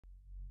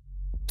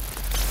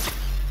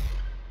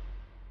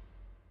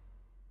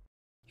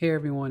Hey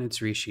everyone,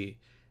 it's Rishi.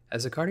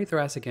 As a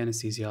cardiothoracic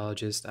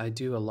anesthesiologist, I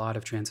do a lot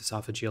of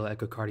transesophageal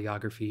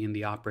echocardiography in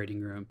the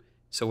operating room.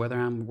 So whether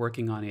I'm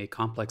working on a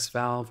complex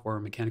valve or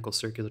a mechanical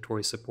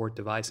circulatory support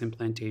device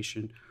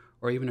implantation,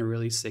 or even a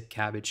really sick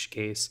cabbage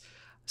case,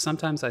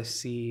 sometimes I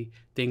see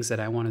things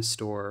that I want to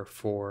store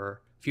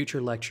for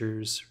future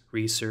lectures,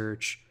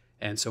 research,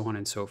 and so on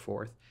and so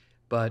forth.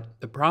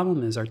 But the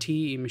problem is our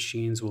TEE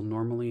machines will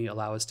normally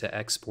allow us to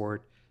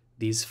export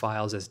these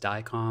files as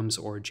DICOMs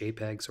or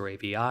JPEGs or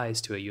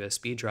AVIs to a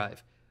USB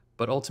drive.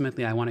 But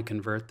ultimately, I want to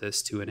convert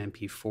this to an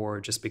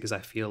MP4 just because I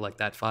feel like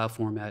that file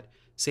format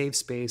saves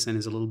space and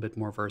is a little bit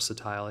more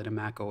versatile in a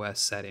Mac OS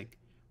setting.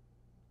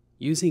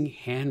 Using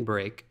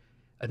HandBrake,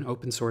 an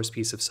open source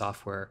piece of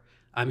software,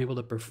 I'm able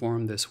to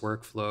perform this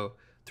workflow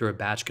through a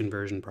batch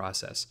conversion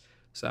process.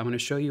 So I'm going to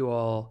show you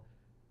all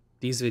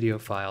these video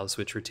files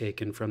which were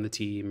taken from the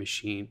TE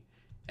machine.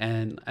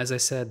 And as I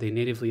said, they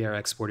natively are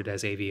exported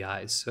as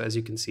AVIs. So as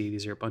you can see,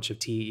 these are a bunch of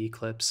TE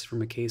clips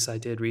from a case I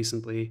did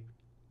recently.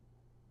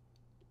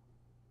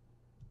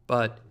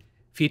 But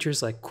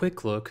features like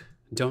Quick Look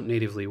don't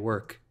natively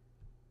work.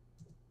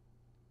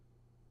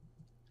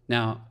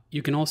 Now,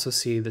 you can also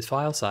see the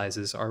file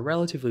sizes are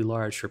relatively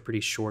large for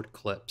pretty short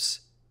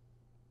clips.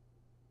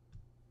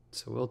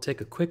 So we'll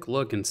take a quick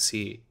look and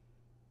see.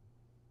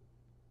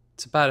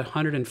 It's about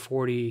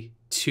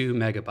 142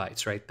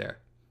 megabytes right there.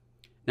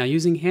 Now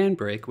using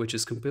HandBrake, which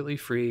is completely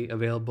free,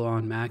 available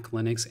on Mac,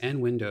 Linux,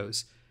 and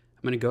Windows,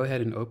 I'm going to go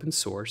ahead and open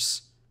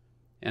source,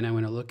 and I'm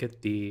going to look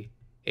at the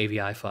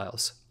AVI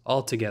files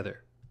all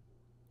together.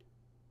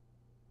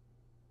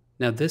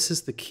 Now this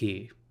is the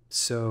key.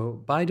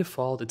 So by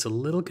default, it's a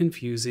little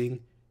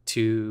confusing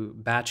to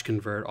batch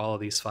convert all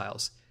of these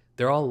files.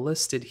 They're all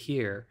listed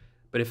here,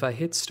 but if I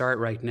hit start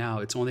right now,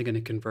 it's only going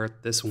to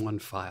convert this one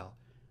file.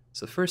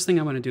 So the first thing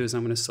I'm going to do is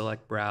I'm going to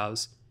select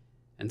Browse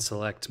and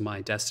select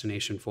my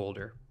destination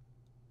folder.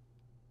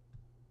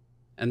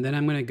 And then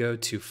I'm going to go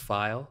to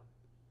File,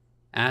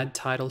 Add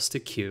Titles to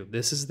Queue.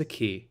 This is the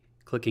key,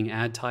 clicking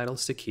Add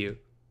Titles to Queue.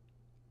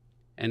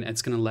 And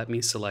it's going to let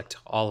me select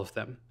all of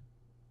them.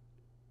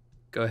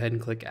 Go ahead and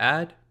click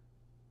Add.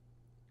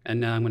 And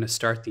now I'm going to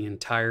start the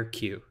entire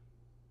queue.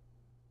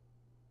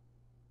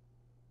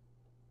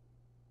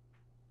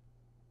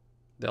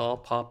 They'll all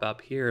pop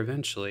up here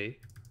eventually.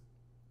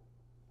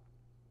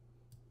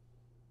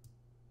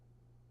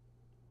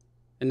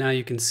 And now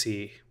you can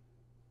see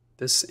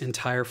this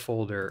entire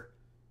folder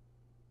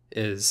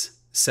is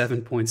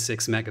 7.6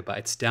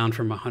 megabytes, down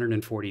from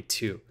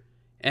 142.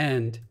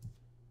 And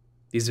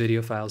these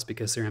video files,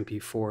 because they're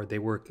MP4, they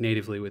work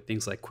natively with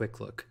things like Quick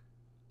Look.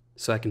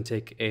 So I can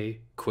take a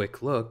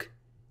quick look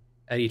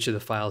at each of the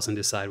files and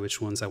decide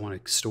which ones I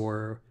want to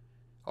store,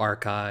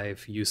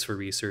 archive, use for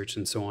research,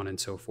 and so on and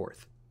so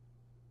forth.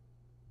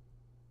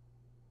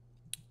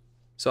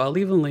 So I'll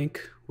leave a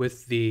link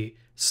with the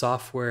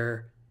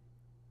software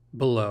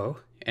below,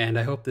 and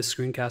I hope this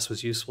screencast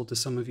was useful to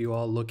some of you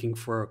all looking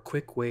for a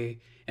quick way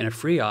and a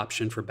free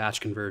option for batch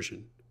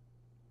conversion.